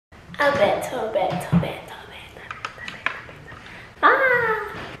A bit.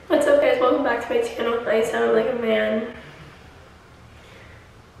 Ah! What's up guys, welcome back to my channel. I sound like a man.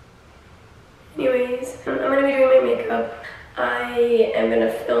 Anyways, I'm gonna be doing my makeup. I am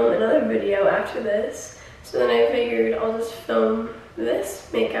gonna film another video after this. So then I figured I'll just film this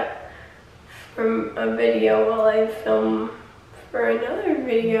makeup from a video while I film for another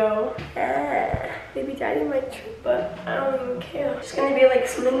video. Baby daddy might trip, but I don't even care. It's gonna be like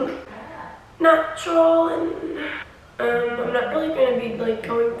something natural, and I'm not really gonna be like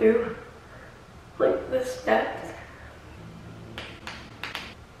going through like the steps.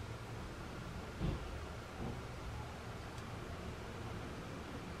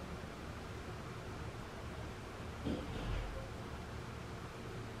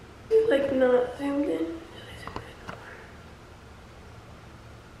 Like not zoomed in.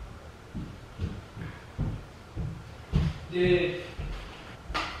 Dude.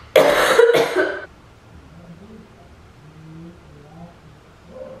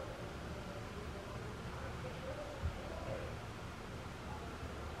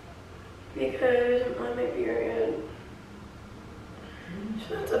 Because I'm on my period.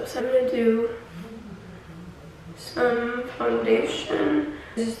 So that's upset. I'm gonna do some foundation.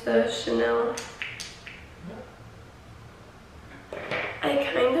 This is the Chanel. I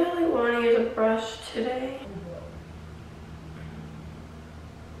kinda like want to use a brush today.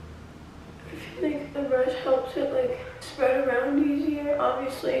 I feel like the brush helps it like spread around easier.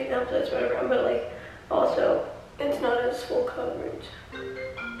 Obviously it helps it spread around, but like also it's not as full coverage.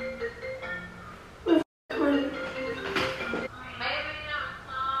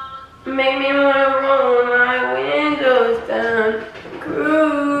 Make me wanna roll my windows down.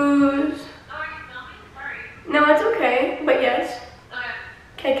 Cruise. Oh, are you filming? Sorry. No, it's okay, but yes.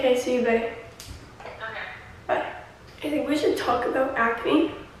 Okay. KK, see you, babe. Okay. Bye. I think we should talk about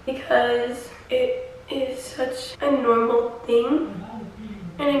acne because it is such a normal thing.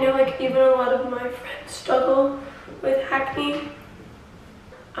 And I know like even a lot of my friends struggle with acne.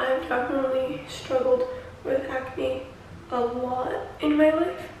 I've definitely struggled with acne a lot in my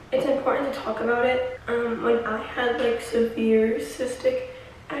life. It's important to talk about it. When I had like severe cystic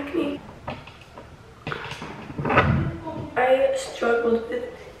acne, I struggled with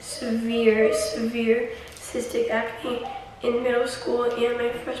severe cystic acne in middle school and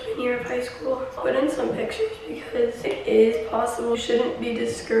my freshman year of high school. I'll put in some pictures because it is possible. You shouldn't be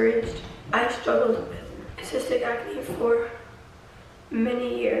discouraged. I struggled with cystic acne for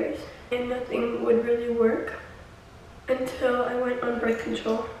many years and nothing would really work until I went on birth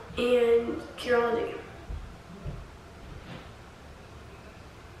control and Curology.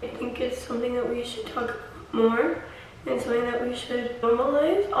 I think it's something that we should talk about more and something that we should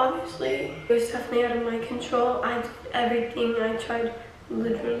normalize. Obviously, it was definitely out of my control. I did everything. I tried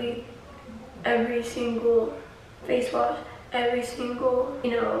literally every single face wash, every single,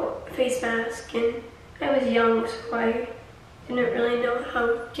 face mask, and I was young, so I didn't really know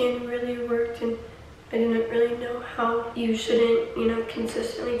how skin really worked, and I didn't really know how you shouldn't,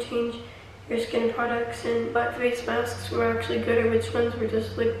 consistently change your skin products and what face masks were actually good or which ones were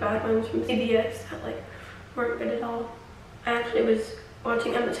just like bad ones from CVS that like weren't good at all. I actually was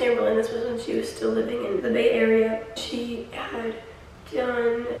watching Emma Chamberlain. This was when she was still living in the Bay Area. She had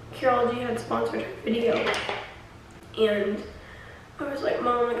done, Curology had sponsored her video, and I was like,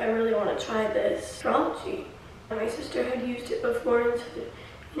 Mom, like I really want to try this Curology. My sister had used it before and said,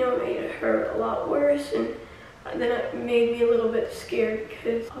 it made her a lot worse, and then it made me a little bit scared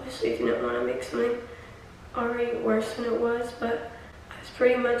because obviously I didn't want to make something already worse than it was, but I was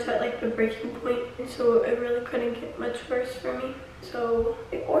pretty much at like the breaking point, and so it really couldn't get much worse for me. So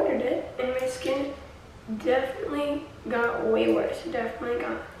I ordered it, and my skin definitely got way worse. It definitely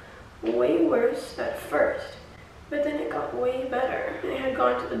got way worse at first, but then it got way better. And I had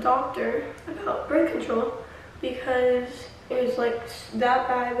gone to the doctor about birth control because it was like that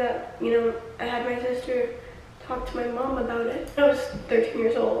bad that, I had my sister talk to my mom about it. I was 13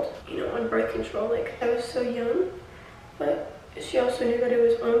 years old, on birth control. Like, I was so young, but she also knew that it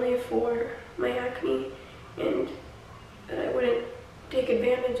was only for my acne and that I wouldn't take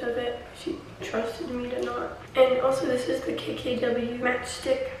advantage of it. She trusted me to not. And also, this is the KKW Match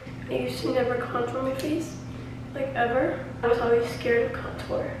Stick. I used to never contour my face, like ever. I was always scared of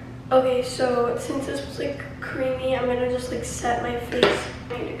contour. Okay, so since this was like creamy, I'm gonna just like set my face.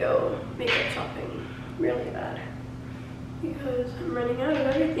 I need to go makeup shopping really bad because I'm running out of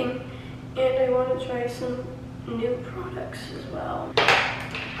everything and I want to try some new products as well.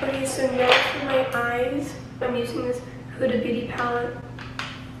 Okay, so now for my eyes, I'm using this Huda Beauty palette.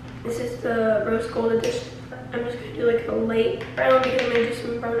 This is the Rose Gold edition. I'm just gonna do like a light brown because I'm gonna do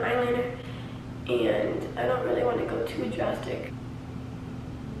some brown eyeliner. and I don't really want to go too drastic.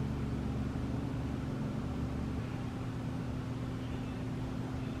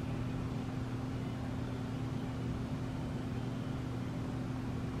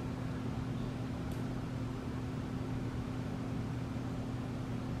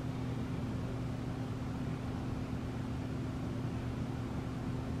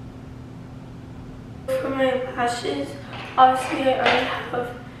 For my lashes, obviously I already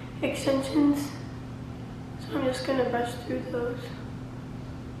have extensions, so I'm just gonna brush through those.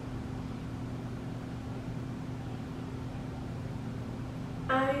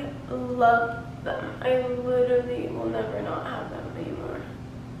 I love them. I literally will never not have them anymore.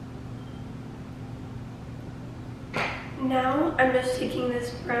 Now I'm just taking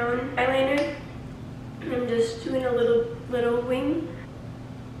this brown eyeliner and I'm just doing a little wing.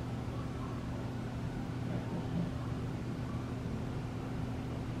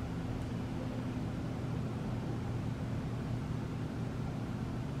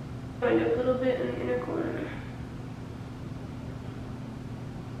 I do a little bit in the inner corner.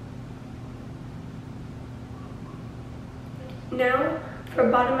 Now, for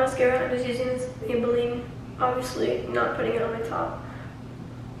bottom mascara, I'm just using this Maybelline, obviously not putting it on my top.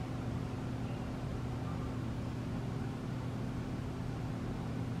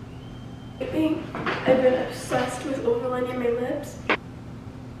 Lately, I've been obsessed with overlining my lips.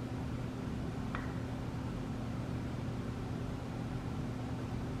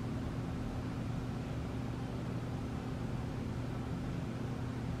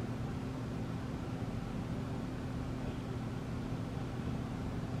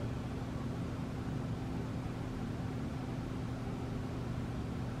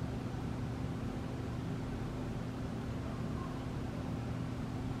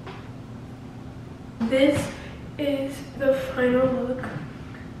 This is the final look.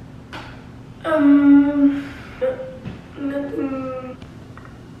 Nothing.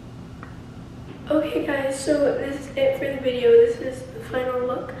 Okay guys, so this is it for the video. This is the final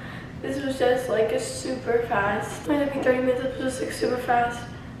look. This was just like a super fast, it took me 30 minutes, it was just like super fast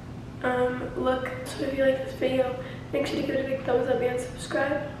look. So if you like this video, make sure to give it a big thumbs up and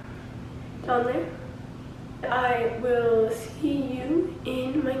subscribe down there. I will see you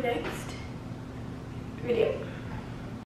in my next video.